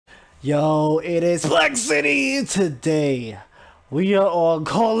Yo, it is Black City today. We are on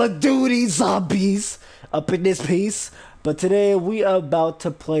Call of Duty Zombies up in this piece. But today we are about to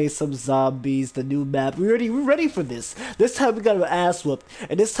play some zombies, the new map. We're ready for this. This time we got an ass whooped.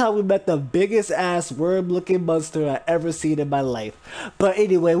 And this time we met the biggest ass worm looking monster I ever seen in my life. But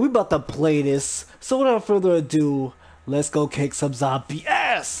anyway, we about to play this. So without further ado, let's go kick some zombie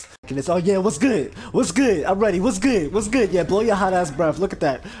ass. Oh yeah, what's good? What's good? I'm ready. What's good? What's good? Yeah, blow your hot ass breath. Look at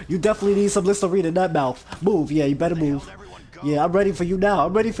that. You definitely need some Listerine in that mouth. Move. Yeah, you better move. Yeah, I'm ready for you now.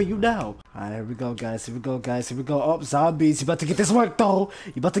 I'm ready for you now. Alright, here we go, guys. Here we go, guys. Here we go. Oh, zombies. You about to get this work, though.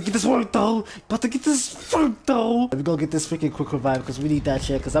 You about to get this work, though. You about to get this work, though. Let me go get this freaking quick revive because we need that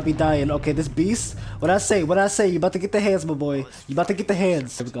shit because I'll be dying. Okay, this beast. What I say? You about to get the hands, my boy. You about to get the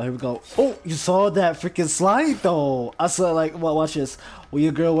hands. Here we go. Here we go. Oh, you saw that freaking slide, though. I saw, like, well, watch this. Will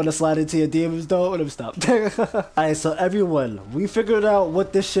your girl want to slide into your DMs, though? Let me stop. Alright, so everyone, we figured out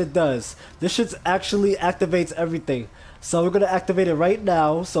what this shit does. This shit actually activates everything. So we're gonna activate it right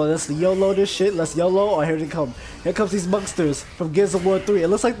now. So let's YOLO this shit. Let's YOLO. Oh, here they come. Here comes these monsters from Gears of War 3. It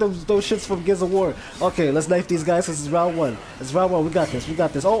looks like those shits from Gears of War. Okay, let's knife these guys. This is round one. It's round one. We got this. We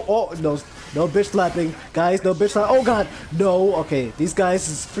got this. Oh, no bitch slapping, guys. No bitch slapping. Oh god, no. Okay, these guys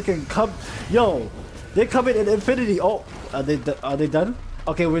is freaking come. Yo, they're coming in infinity. Oh, are they done?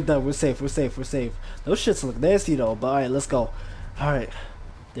 Okay, we're done. We're safe. We're safe. We're safe. Those shits look nasty though. But all right, let's go. All right,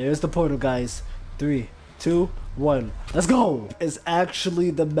 there's the portal, guys. 3, 2, 1. Let's go! It's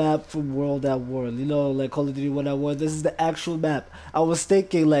actually the map from World at War. You know, like Call of Duty World at War. This is the actual map. I was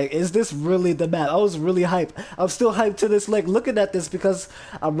thinking, like, is this really the map? I was really hyped. I'm still hyped to this, like, looking at this because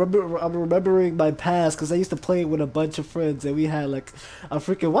I'm remembering my past because I used to play with a bunch of friends and we had, like, a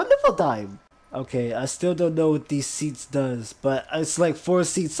freaking wonderful time. Okay, I still don't know what these seats does, but it's like 4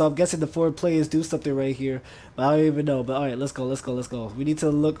 seats, so I'm guessing the 4 players do something right here. But I don't even know. But alright, let's go, let's go, let's go. We need to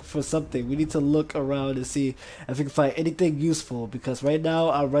look for something. We need to look around and see if we can find anything useful, because right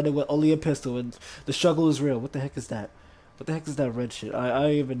now I'm running with only a pistol and the struggle is real. What the heck is that? What the heck is that red shit? I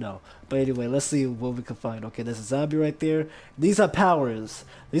don't even know. But anyway, let's see what we can find. Okay, there's a zombie right there. These are powers.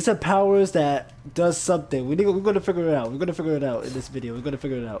 These are powers that does something. We're gonna figure it out. We're gonna figure it out in this video. We're gonna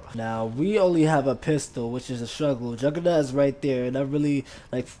figure it out. Now, we only have a pistol, which is a struggle. Juggernaut is right there, and I really,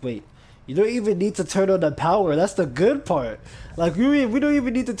 like, wait. You don't even need to turn on the power. That's the good part. Like, we don't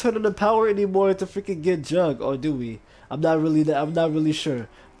even need to turn on the power anymore to freaking get Jug, or do we? I'm not really sure.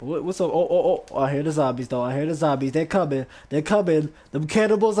 What's up? Oh, I hear the zombies though. I hear the zombies. They're coming. They're coming. Them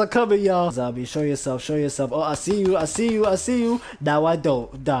cannibals are coming, y'all. Zombies, show yourself. Show yourself. Oh, I see you. I see you. I see you. Now I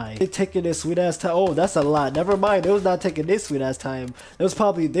don't die. They taking this sweet ass time. Oh, that's a lot. Never mind. They was not taking this sweet ass time. They was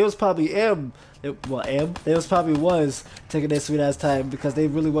probably M. They was probably taking their sweet ass time because they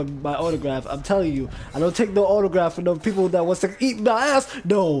really want my autograph. I'm telling you, I don't take no autograph from no people that wants to eat my ass.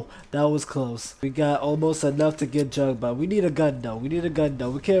 No, that was close. We got almost enough to get Jug, but we need a gun though. We need a gun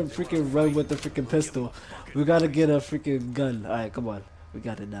though. We can't freaking run with the freaking pistol. We gotta get a freaking gun. All right, come on. We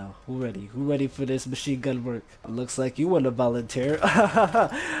got it now. Who ready? Who ready for this machine gun work? Looks like you want to volunteer.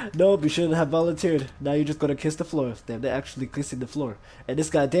 Nope, you shouldn't have volunteered. Now you're just gonna kiss the floor. Damn, they're actually kissing the floor. And this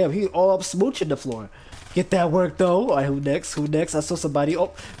guy, damn, he all up smooching the floor. Get that work though. Alright, who next? Who next? I saw somebody.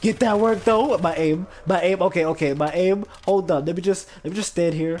 Oh, get that work though. My aim. Okay, my aim. Hold on. Let me just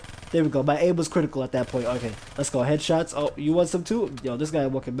stand here. There we go. My aim was critical at that point. Okay, let's go. Headshots. Oh, you want some too? Yo, this guy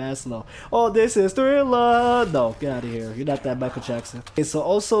walking mad slow. Oh, this is Thriller. No, get out of here. You're not that Michael Jackson. Okay, so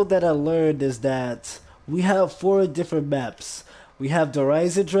also that I learned is that we have 4 different maps. We have the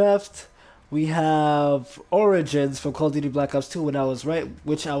Horizon Draft. We have Origins from Call of Duty Black Ops 2 which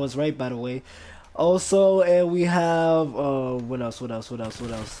I was right by the way. Also, and we have what else?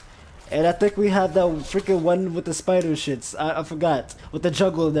 And I think we have that freaking one with the spider shits. I forgot. With the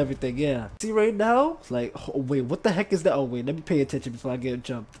jungle and everything, yeah. See right now? Like, oh, wait, what the heck is that? Oh wait, let me pay attention before I get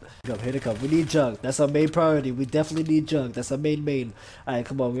jumped. Here they come. We need Jug. That's our main priority. We definitely need Jug. That's our main. Alright,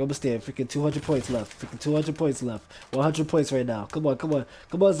 come on. We almost there. Freaking 200 points left. Freaking 200 points left. 100 points right now. Come on.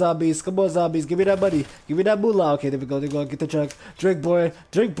 Come on, zombies. Come on, zombies. Give me that money. Give me that moolah. Okay, there we go. They're gonna get the Jug. Drink, boy.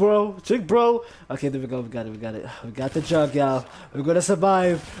 Drink, bro. Drink, bro. Okay, there we go. We got it. We got the Jug, y'all. We're gonna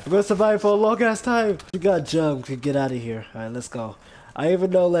survive. We're gonna survive for a long ass time. We got Jug. We can get out of here. Alright, let's go. I don't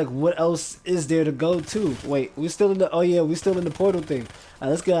even know like what else is there to go to. Wait, we still in the we still in the portal thing. Alright,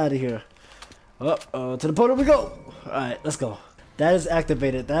 let's get out of here. To the portal we go. Alright, let's go. That is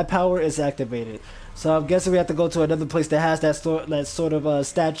activated. That power is activated. So I'm guessing we have to go to another place that has that sort of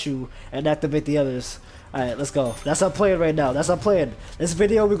statue and activate the others. Alright, let's go. That's our plan right now. That's our plan. This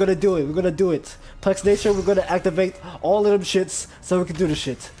video, we're gonna do it. We're gonna do it. Plex Nation, we're gonna activate all of them shits so we can do the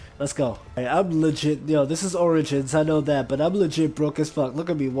shit. Let's go. Hey, I'm legit, yo, this is Origins, I know that, but I'm legit broke as fuck. Look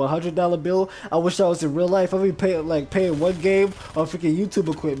at me, $100 bill. I wish I was in real life. I be paying one game on freaking YouTube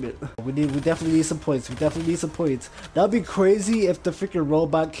equipment. We definitely need some points. We definitely need some points. That'd be crazy if the freaking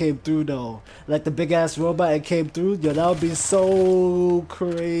robot came through though. Like the big ass robot and came through. Yo, that would be so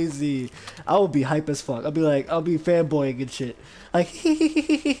crazy. I would be hype as fuck. I'll be fanboying and shit. Like,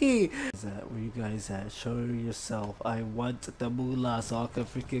 is that where you guys at? Show yourself. I want the moolah so I can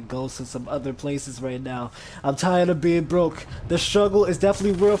freaking go to some other places right now. I'm tired of being broke. The struggle is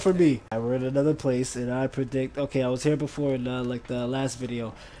definitely real for me. We're in another place and I predict. Okay, I was here before in like the last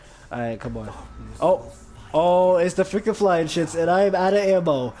video. Alright, come on. Oh, it's the freaking flying shits and I am out of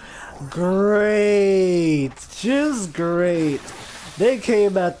ammo. Great. Just great. They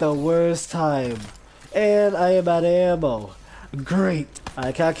came at the worst time. And I am out of ammo. Great.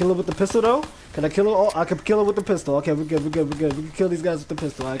 Alright, can I kill him with the pistol though? Can I kill him? Oh, I can kill him with the pistol. Okay, we're good. We can kill these guys with the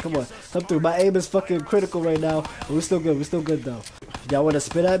pistol. Alright, come on. Come through. My aim is fucking critical right now. But we're still good. We're still good though. Y'all wanna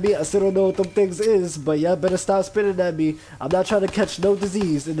spit at me? I still don't know what them things is, but y'all better stop spitting at me. I'm not trying to catch no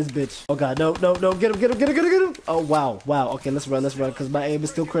disease in this bitch. Oh god, no. Get him. Oh wow. Okay, let's run, because my aim is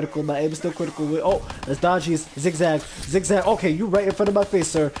still critical. Oh, let's dodge these. Zigzag. Okay, you right in front of my face,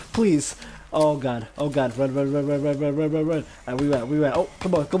 sir. Please. Oh god, run. Alright, we ran. Oh,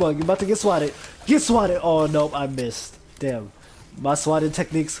 come on, you about to get swatted. Oh nope, I missed. Damn. My swatting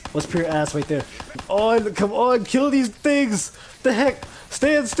techniques was pure ass right there. Oh, come on, kill these things. The heck?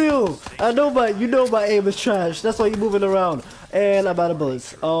 Stand still. You know my aim is trash. That's why you're moving around. And I'm out of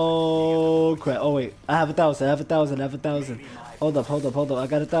bullets. Oh crap. Oh wait, I have 1,000. Hold up. I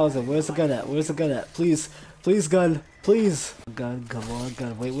got 1,000. Where's the gun at? Please, gun. Please. Gun, come on,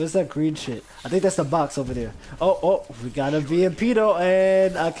 gun. Wait, where's that green shit? I think that's the box over there. Oh, we got a VMP though,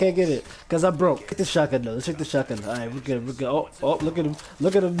 and I can't get it because I'm broke. Get the shotgun though. Let's take the shotgun. Alright, we're good. Oh, look at him.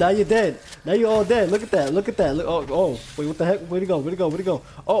 Now you're dead. Now you're all dead. Look at that. Oh, wait, what the heck? Where'd he go?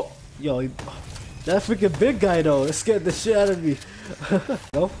 Oh, yo, that freaking big guy though. It scared the shit out of me.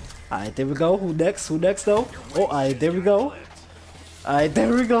 No? Alright, there we go. Who next though? Oh, alright, there we go. Alright,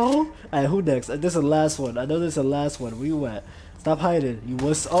 who next? This is the last one. I know this is the last one. Where you at? Stop hiding. You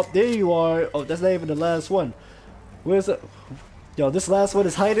was up. There you are. Oh, that's not even the last one. Where's it? Yo, this last one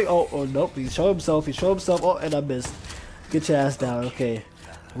is hiding. Oh, nope. He showed himself. Oh, and I missed. Get your ass down. Okay.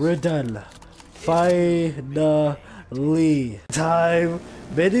 We're done. Finally. Time.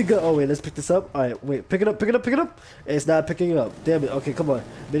 Minigun. Oh, wait. Let's pick this up. Alright, wait. Pick it up. It's not picking it up. Damn it. Okay, come on.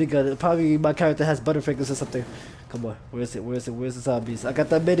 Minigun. Probably my character has butterfingers or something. Come on, where's it? Where's the zombies? I got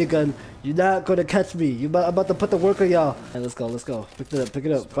that minigun. You're not gonna catch me. I'm about to put the work on y'all. Alright, let's go. Pick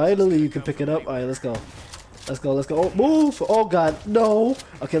it up. Finally, you can pick it up. Alright, let's go. Oh, move! Oh god, no!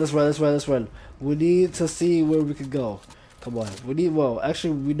 Okay, let's run. We need to see where we can go. Come on.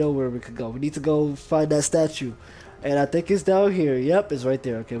 Actually, we know where we can go. We need to go find that statue. And I think it's down here. Yep, it's right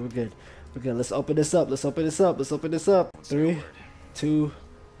there. Okay, we're good. Let's open this up. 3, 2,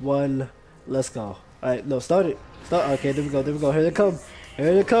 1, let's go. Alright, no, start it. Okay, there we go. Here they come.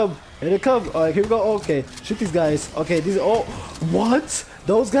 Alright, here we go. Okay, shoot these guys. Okay, what?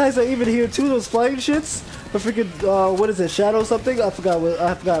 Those guys are even here too, those flying shits? The freaking, what is it, Shadow something? I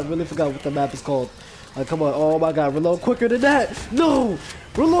really forgot what the map is called. Come on, oh my god, reload quicker than that! No!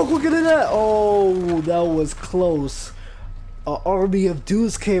 Reload quicker than that! Oh, that was close. An army of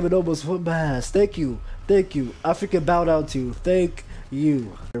dudes came and almost went my ass. Thank you. I freaking bow down to you. Thank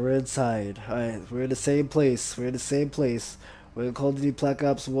you. We're inside. Alright, we're in the same place. We're in Call of Duty Black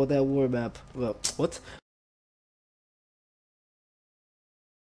Ops World War map. Well, what?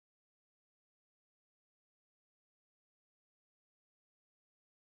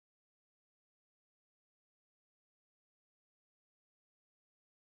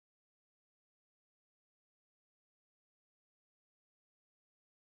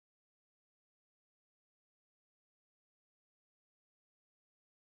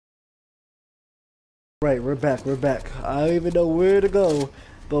 Right, we're back. I don't even know where to go,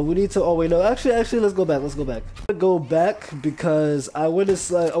 but we need to. Oh wait, no. Actually, let's go back. I'm gonna go back because I want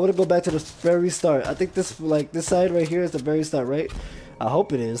to go back to the very start. I think this side right here is the very start, right? I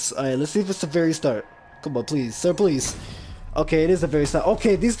hope it is. All right, let's see if it's the very start. Come on, please, sir, please. Okay, it is the very start.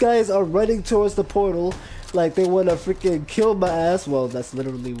 Okay, these guys are running towards the portal like they want to freaking kill my ass. Well, that's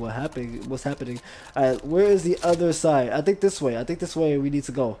literally what's happening. All right, where is the other side? I think this way we need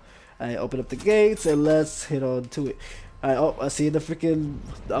to go. Alright, open up the gates and let's hit on to it. Alright, oh, I see the freaking.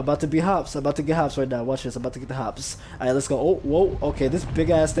 I'm about to be hops. I'm about to get hops right now. Watch this. I'm about to get the hops. Alright, let's go. Oh, whoa. Okay, this big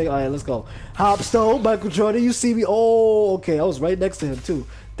ass thing. Alright, let's go. Hops though. Michael Jordan, you see me? Oh, okay. I was right next to him too.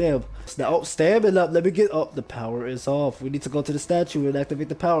 Damn. Now, oh, stamina up. Let me get. Oh, the power is off. We need to go to the statue and activate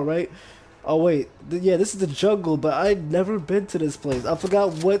the power, right? Oh wait, yeah, this is the jungle, but I'd never been to this place. I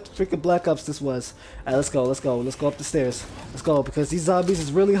forgot what freaking Black Ops this was. Alright, let's go, let's go, let's go up the stairs. Let's go, because these zombies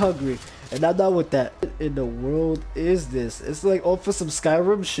is really hungry, and I'm not with that. What in the world is this? It's like all for some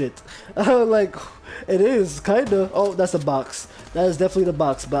Skyrim shit. Like, it is, kinda. Oh, that's a box. That is definitely the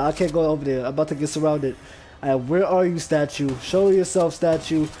box, but I can't go over there. I'm about to get surrounded. Alright, where are you, statue? Show yourself,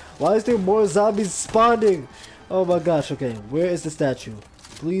 statue. Why is there more zombies spawning? Oh my gosh, okay, where is the statue?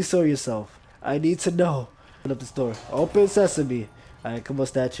 Please show yourself. I need to know. Open up this door. Open sesame. Alright, come on,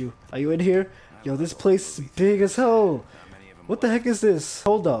 statue. Are you in here? Yo, this place is big as hell. What the heck is this?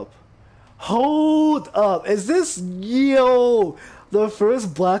 Hold up. Hold up. Is this, yo, the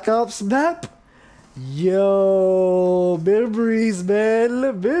first Black Ops map? Yo, memories,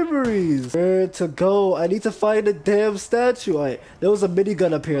 man. Memories. Where to go? I need to find a damn statue. Alright, there was a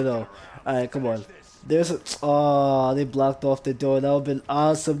minigun up here, though. Alright, come on. There's a... Oh, they blocked off the door. That would have been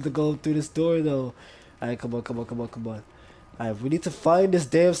awesome to go through this door, though. Alright, come on, come on, come on, come on. Alright, we need to find this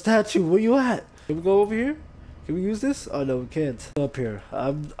damn statue. Where you at? Can we go over here? Can we use this? Oh, no, we can't. Up here.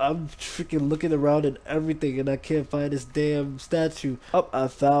 I'm freaking looking around and everything, and I can't find this damn statue. Oh, I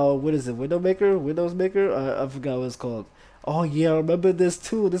found... What is it? Window maker? Windows maker? I forgot what it's called. Oh, yeah, I remember this,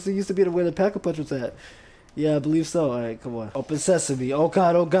 too. This used to be the way the Pack-a-Punch was at. Yeah, I believe so. Alright, come on. Open sesame. Oh,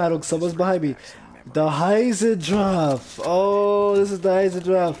 God, oh, God. Oh, someone's behind me. The Heisendraft. Oh, this is the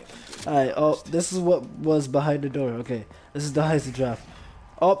Heisendraft. Alright, oh, this is what was behind the door. Okay, this is the Heisendraft.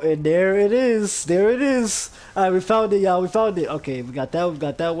 Oh, and there it is. There it is. Alright, we found it, y'all. We found it. Okay, we got that. We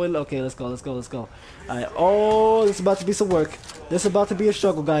got that one. Okay, let's go. Let's go. Let's go. Alright. Oh, this is about to be some work. This is about to be a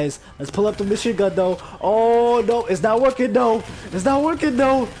struggle, guys. Let's pull up the machine gun, though. Oh, no. It's not working, no. It's not working,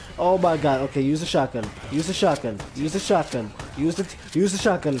 no. Oh, my God. Okay, use the shotgun. Use the shotgun. Use the shotgun. Use the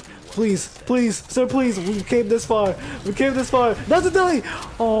shotgun. Please, please, sir, please. We came this far. We came this far. Not today.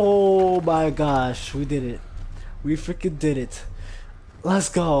 Oh, my gosh. We did it. We freaking did it. Let's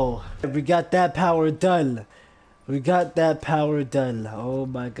go. We got that power done. We got that power done. Oh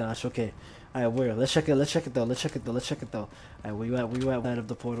my gosh. Okay. Alright, where? Let's check it. Let's check it though. Let's check it though. Let's check it though. Alright, where you at? Where you at? Out of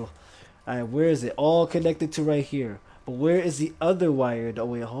the portal. Alright, where is it? All connected to right here. But where is the other wire? Oh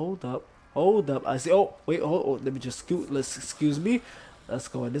wait, hold up. Hold up. I see. Oh, wait, hold. Oh, let me just scoot. Excuse me. Let's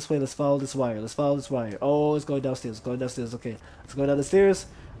go this way. Let's follow this wire. Let's follow this wire. Oh, it's going downstairs. It's going downstairs. Okay. Let's go down the stairs.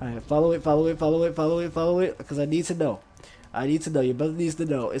 Alright, follow it, follow it, follow it, follow it, follow it. Because I need to know. I need to know. Your brother needs to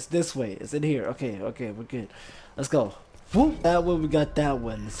know. It's this way. It's in here. Okay, okay, we're good. Let's go. Whoop. That one, we got that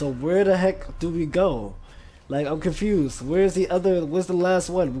one. So where the heck do we go? Like, I'm confused. Where's the other? Where's the last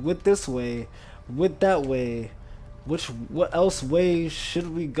one? We went this way. We went that way. What else way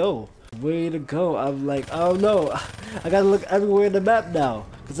should we go? Way to go. I'm like, I don't know. I gotta look everywhere in the map now.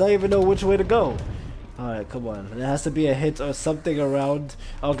 Because I don't even know which way to go. Alright, come on. There has to be a hint or something around.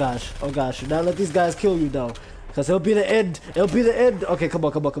 Oh gosh. Oh gosh. Now let these guys kill you though. Because it'll be the end. It'll be the end. Okay, come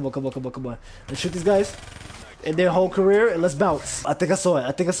on, come on, come on, come on, come on, come on. Let's shoot these guys in their whole career and let's bounce. I think I saw it.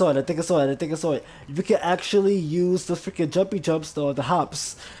 I think I saw it. I think I saw it. I think I saw it. We can actually use the freaking jumpy jumps though, the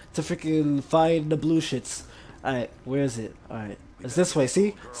hops, to freaking find the blue shits. Alright, where is it? Alright. It's this way.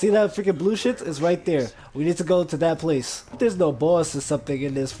 See? See that freaking blue shit? It's right there. We need to go to that place. There's no boss or something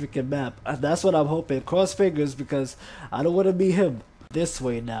in this freaking map. That's what I'm hoping. Cross fingers because I don't want to be him. This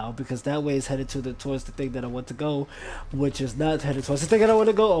way now because that way is headed towards the thing that I want to go, which is not headed towards the thing that I want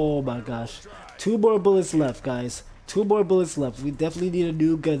to go. Oh my gosh, 2 more bullets left, guys. 2 more bullets left. We definitely need a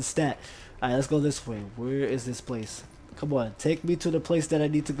new gun stat. Alright, let's go this way. Where is this place? Come on, take me to the place that I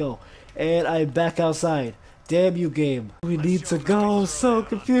need to go. And I'm back outside. Damn you, game. We need to go. So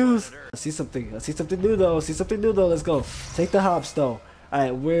confused. I see something. I see something new though. I see something new though. Let's go. Take the hops though.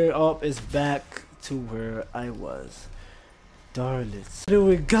 Alright, we're up is back to where I was. Darn it.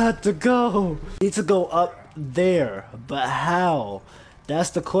 We got to go. We need to go up there. But how? That's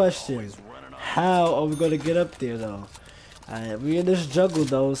the question. How are we going to get up there though? Alright, we're in this jungle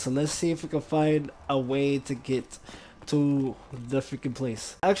though. So let's see if we can find a way to get to the freaking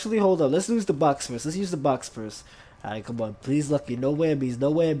place. Actually, hold on. Let's use the box first. Let's use the box first. Alright, come on. Please, Lucky. No whammies.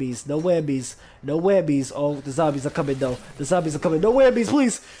 No whammies. No whammies. No whammies. Oh, the zombies are coming, though. The zombies are coming. No whammies,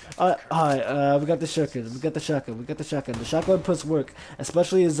 please. Alright, we got the shotgun. We got the shotgun. We got the shotgun. The shotgun puts work,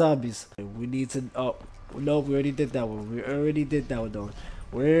 especially in zombies. We need to... Oh, no, we already did that one. We already did that one, though.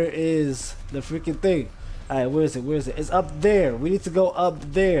 Where is the freaking thing? Alright, where is it? Where is it? It's up there. We need to go up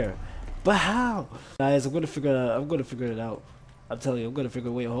there. But how? Guys, I'm gonna figure it out. I'm gonna figure it out. I'm telling you, I'm gonna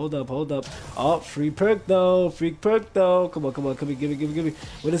figure. Wait, hold up, hold up. Oh, free perk though, free perk though. Come on, come on, come here, give me, give me, give me.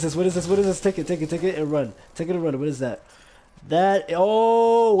 What is this? What is this? What is this? Take it, take it, take it, and run. Take it and run. What is that? That.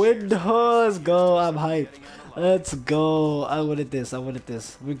 Oh, windows. Let's go. I'm hyped. Let's go. I wanted this. I wanted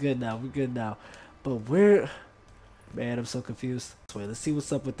this. We're good now. We're good now. But where? Man, I'm so confused. This way. Let's see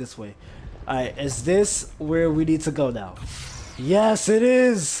what's up with this way. Alright, is this where we need to go now? Yes, it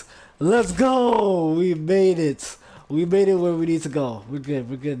is. Let's go. We made it. We made it where we need to go. We're good.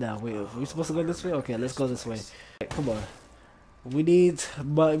 We're good now. Wait, are we supposed to go this way? Okay, let's go this way. Come on. We need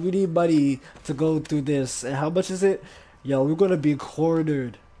money to go through this. And how much is it? Yo, we're gonna be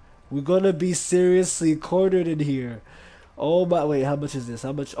cornered. We're gonna be seriously cornered in here. Oh my, wait, how much is this?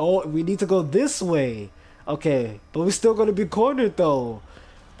 How much? Oh, we need to go this way. Okay, but we're still gonna be cornered though.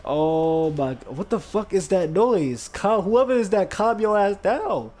 Oh my, what the fuck is that noise? Whoever is that, calm your ass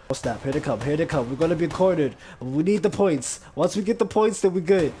down. Oh snap, here they come, here they come. We're gonna be cornered. We need the points. Once we get the points, then we're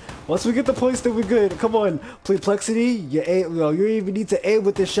good. Once we get the points, then we're good. Come on, Plexity, you even need to aim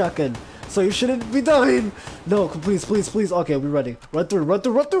with this shotgun. So you shouldn't be dying. No, please, please, please. Okay, we're running. Run through, run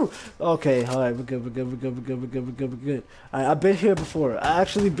through, run through. Okay, alright, we're good, we're good, we're good, we're good, we're good, we're good, we're good. I've been here before. I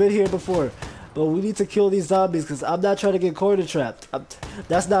actually been here before. But we need to kill these zombies because I'm not trying to get corner trapped.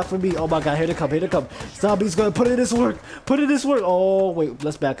 That's not for me. Oh my god, here they come, here they come. Zombies gonna put in this work. Put in this work. Oh wait,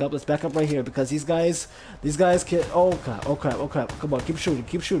 let's back up. Let's back up right here because these guys can. Oh god, oh crap, oh crap. Come on, keep shooting,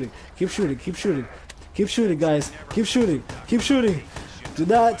 keep shooting, keep shooting, keep shooting, keep shooting, guys. Keep shooting, keep shooting. Do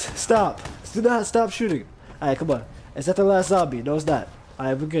not stop. Do not stop shooting. Alright, come on. Is that the last zombie? No, it's not.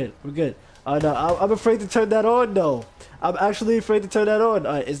 Alright, we're good. We're good. Oh no, I'm afraid to turn that on though. I'm actually afraid to turn that on.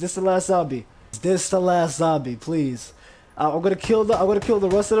 Alright, is this the last zombie? Is this the last zombie? Please. I'm gonna kill the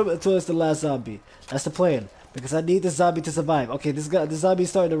rest of them until it's the last zombie. That's the plan. Because I need this zombie to survive. Okay, this zombie's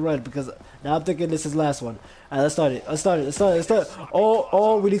starting to run because now I'm thinking this is the last one. Alright, let's start it. Let's start it. Let's start it. Let's start it.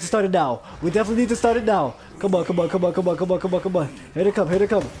 Oh, we need to start it now. We definitely need to start it now. Come on, come on, come on, come on, come on, come on, come on. Here they come, here they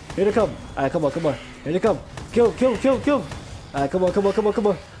come, here they come. Alright, come on, come on. Here they come. Kill, kill, kill, kill. Alright, come on, come on, come on, come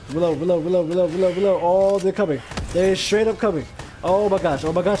on. Reload, reload, reload, reload, reload, reload. Oh, they're coming. They're straight up coming. Oh my gosh,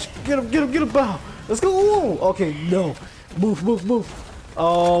 oh my gosh. Get him, get him, get him. Bow. Let's go. Ooh. Okay, no. Move, move, move.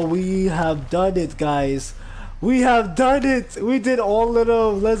 Oh, we have done it, guys. We have done it. We did all of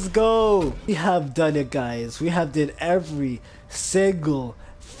them. Let's go. We have done it, guys. We have did every single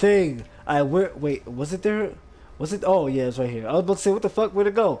thing. Wait, was it there? Was it? Oh, yeah, it's right here. I was about to say, what the fuck? Where'd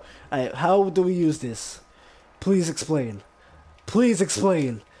it go? How do we use this? Please explain. Please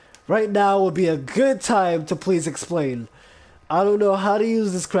explain. Right now would be a good time to please explain. I don't know how to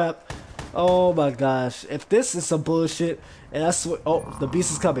use this crap. Oh my gosh. If this is some bullshit, and I swear, oh, the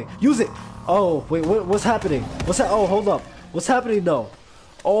beast is coming. Use it. Oh, wait, what's happening? Oh, hold up. What's happening though?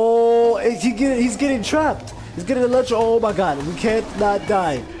 Oh, he's getting trapped. He's getting electrocuted. Oh my god, we can't not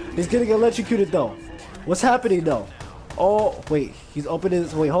die. He's getting electrocuted though. What's happening though? Oh, wait, he's opening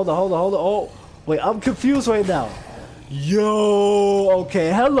his, wait, hold on. Oh, wait, I'm confused right now. Yo,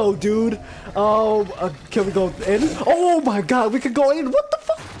 okay, hello, dude. Can we go in? Oh my god, we can go in. What the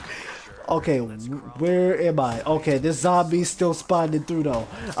fuck? Okay, where am I? Okay, this zombie's still spawning through though.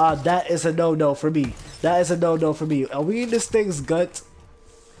 That is a no-no for me. That is a no-no for me. Are we in this thing's gut?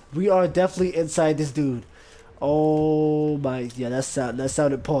 We are definitely inside this dude. Oh my, yeah, that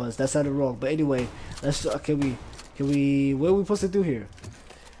sounded pause. That sounded wrong. But anyway, can we? What are we supposed to do here?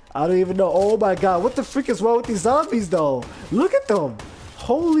 I don't even know. Oh my god, what the freak is wrong with these zombies though? Look at them.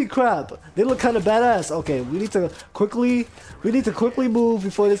 Holy crap. They look kind of badass. Okay, we need to quickly move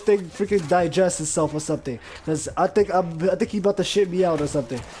before this thing freaking digests itself or something. Cause I think he about to shit me out or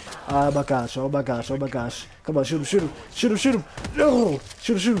something. Oh my gosh, oh my gosh, oh my gosh. Come on, shoot him, shoot him, shoot him, shoot him. No!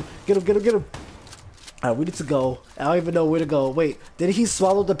 Shoot him, shoot him. Get him, get him, get him. Alright, we need to go. I don't even know where to go. Wait, did he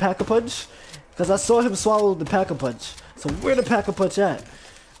swallow the pack-a-punch? Cause I saw him swallow the pack-a-punch. So where the pack-a-punch at?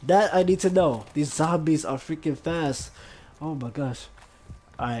 That I need to know. These zombies are freaking fast. Oh my gosh.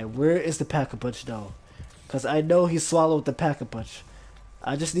 Alright, where is the pack-a-punch though? Because I know he swallowed the pack-a-punch.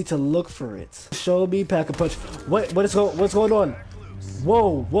 I just need to look for it. Show me pack-a-punch. What's going on?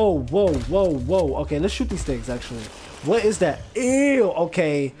 Whoa, whoa, whoa, whoa, whoa. Okay, let's shoot these things actually. What is that? Ew,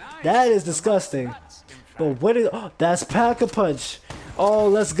 okay. That is disgusting. But what is, oh, that's pack-a-punch. Oh,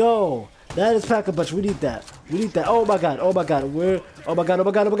 let's go. That is pack-a-punch. We need that. We need that. Oh my god. Oh my god. Where? Oh my god. Oh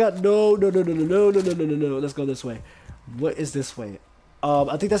my god. Oh my god. No, no, no, no, no, no, no, no, no, no, no. Let's go this way. What is this way?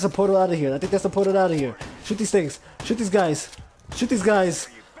 I think that's a portal out of here. I think that's a portal out of here. Shoot these things. Shoot these guys. Shoot these guys.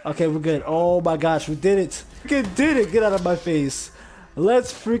 Okay, we're good. Oh my gosh, we did it. We did it. Get out of my face.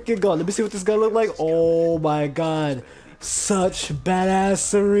 Let's freaking go. Let me see what this guy look like. Oh my god. Such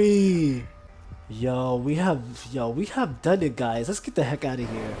badassery. Yo, we have done it, guys. Let's get the heck out of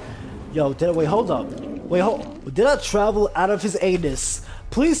here. Yo, wait, hold up. Wait, did I travel out of his anus?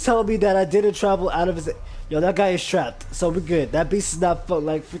 Please tell me that I didn't travel out of his. Yo, that guy is trapped, so we're good. That beast is not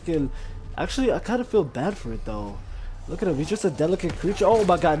like freaking. Actually, I kind of feel bad for it though. Look at him, he's just a delicate creature. Oh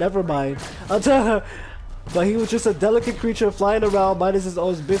my god, never mind. But he was just a delicate creature flying around, minding his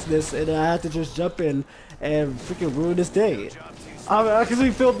own business, and I had to just jump in and freaking ruin his day. I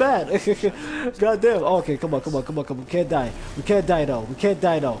actually feel bad. God damn. Oh, okay, come on. We can't die. We can't die though.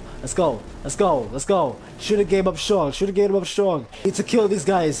 Let's go. Shoot a game up strong. Need to kill these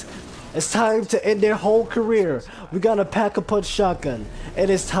guys. It's time to end their whole career. We got a pack-a-punch shotgun, and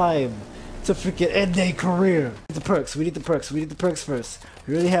it's time to freaking end their career. We need the perks first.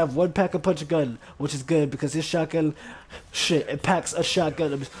 We already have one pack-a-punch gun, which is good because this shotgun, shit, it packs a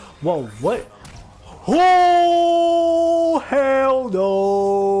shotgun. Whoa, what? Oh, hell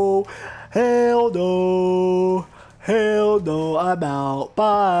no, I'm out,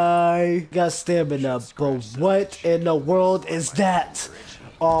 bye. Got stamina, but what in the world is that?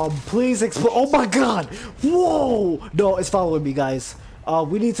 Please explode. Oh my god, whoa, no, it's following me, guys.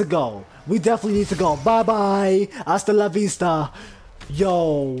 We need to go. We definitely need to go. Bye-bye, hasta la vista.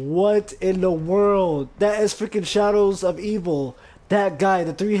 Yo, what in the world? That is freaking Shadows of Evil. That guy,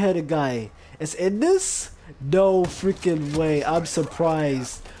 the three-headed guy. It's in this? No freaking way. I'm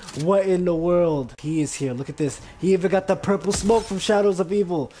surprised. What in the world? He is here. Look at this. He even got the purple smoke from Shadows of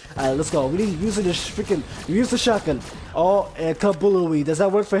Evil. Alright, let's go. We need to use use the shotgun. Oh, and kabulooey. Does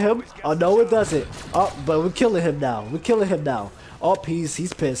that work for him? Oh, no, it doesn't. Oh, but we're killing him now. Oh,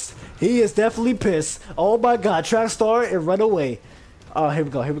 he's pissed. He is definitely pissed. Oh my god. Track star and run away. Oh, here we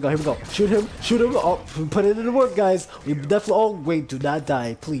go. Shoot him. Oh, put it in the work, guys. We definitely. Oh, wait, do not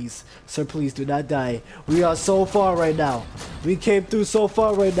die, please. Sir, please do not die. We are so far right now. We came through so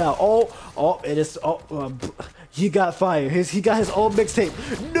far right now. Oh, it is. He got fire. He got his own mixtape.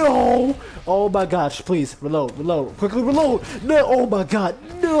 No! Oh my gosh, please. Reload. Quickly reload. No, oh my god.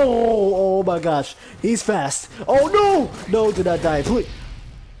 No! Oh my gosh. He's fast. Oh no! No, do not die, please.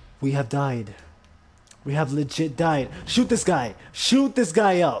 We have died. We have legit died. Shoot this guy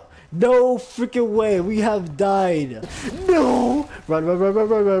up. No freaking way. We have died. No! Run.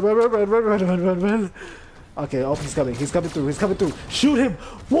 Okay, oh, he's coming through. Shoot him.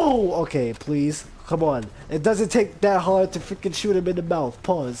 Whoa! Okay, please. Come on. It doesn't take that hard to freaking shoot him in the mouth.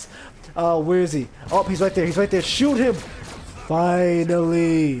 Pause. Where is he? Oh, he's right there. Shoot him.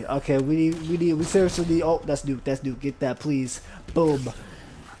 Finally. Okay, we seriously need. Oh, that's Nuke. Get that, please. Boom.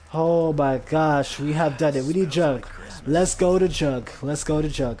 Oh my gosh, we have done it. We need Jug. Let's go to Jug. Go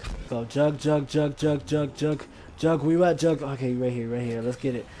Jug. Jug, we at Jug. Okay, right here. Let's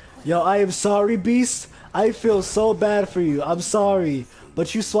get it. Yo, I am sorry, Beast. I feel so bad for you. I'm sorry.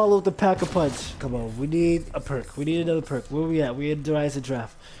 But you swallowed the pack-a-punch. Come on, we need a perk. We need another perk. Where we at? We in the Rise and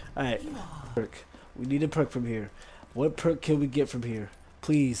Draft. Alright. Perk. We need a perk from here. What perk can we get from here?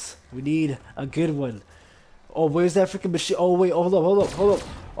 Please. We need a good one. Oh, where's that freaking machine? Oh, wait. Hold up.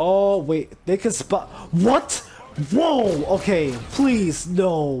 Oh, wait. They can spot. What? Whoa. Okay. Please.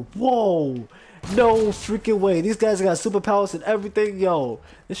 No. Whoa. No freaking way. These guys got superpowers and everything. Yo.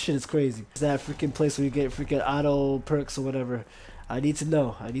 This shit is crazy. Is that freaking place where you get freaking auto perks or whatever? I need to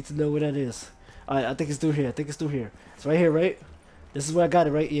know. Where that is. Alright. I think it's through here. It's right here, right? This is where I got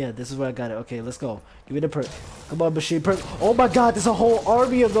it, right? Yeah, this is where I got it. Okay, let's go. Give me the perk. Come on, machine perk. Oh my god, there's a whole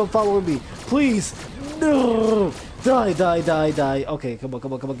army of them following me. Please. No. Die. Okay, come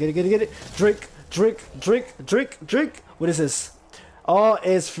on. Get it. Drink. What is this? Oh,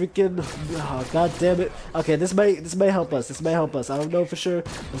 it's freaking. Oh, god damn it. Okay, this may help us. I don't know for sure.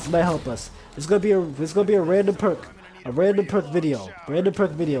 This may help us. It's gonna be a random perk. A random perk video. We're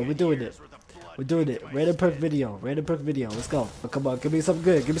doing it. Random perk video. Let's go. Oh, come on, give me something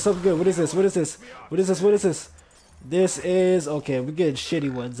good. What is this? This is okay. We're getting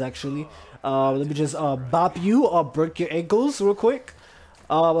shitty ones actually. Let me just bop you or break your ankles real quick.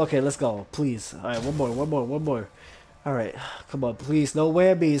 Okay, let's go. Please. All right, one more. All right, come on, please. No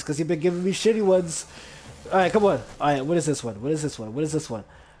whammies, because you've been giving me shitty ones. All right, come on. All right, what is this one? This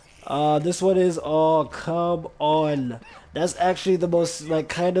one is. Oh, come on. That's actually the most like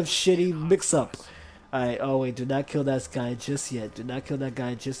kind of shitty mix-up. Alright, oh wait, do not kill that guy just yet. We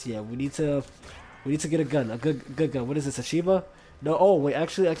need to get a gun, a good gun. What is this, a Shiva? No, oh wait,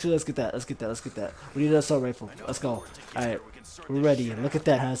 actually let's get that. We need an assault rifle. Let's go. Alright, we're ready. Look at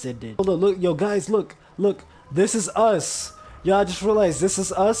that, how it's ended. Hold on, look, yo guys, look. This is us. Yo, I just realized this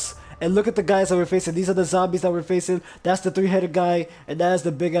is us. And look at the guys that we're facing. These are the zombies that we're facing. That's the three-headed guy, and that is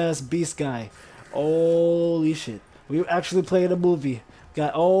the big-ass beast guy. Holy shit. We actually playing a movie.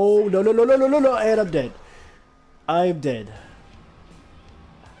 Oh, no, and I'm dead.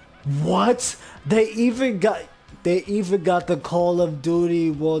 What? They even got the Call of Duty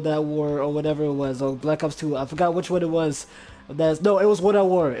World at War or whatever it was, or Black Ops 2. I forgot which one it was. No, it was what I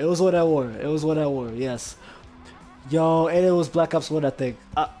wore. It was what I wore. It was what I wore. Yes. Yo, and it was Black Ops 1, I think.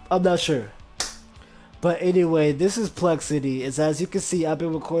 I'm not sure. But anyway, this is Plex City. It's, as you can see, I've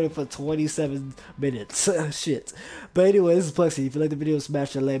been recording for 27 minutes. Shit. But anyway, this is Plex City. If you like the video,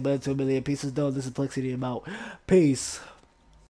 smash the like button to a million pieces. No, this is Plex City. I'm out. Peace.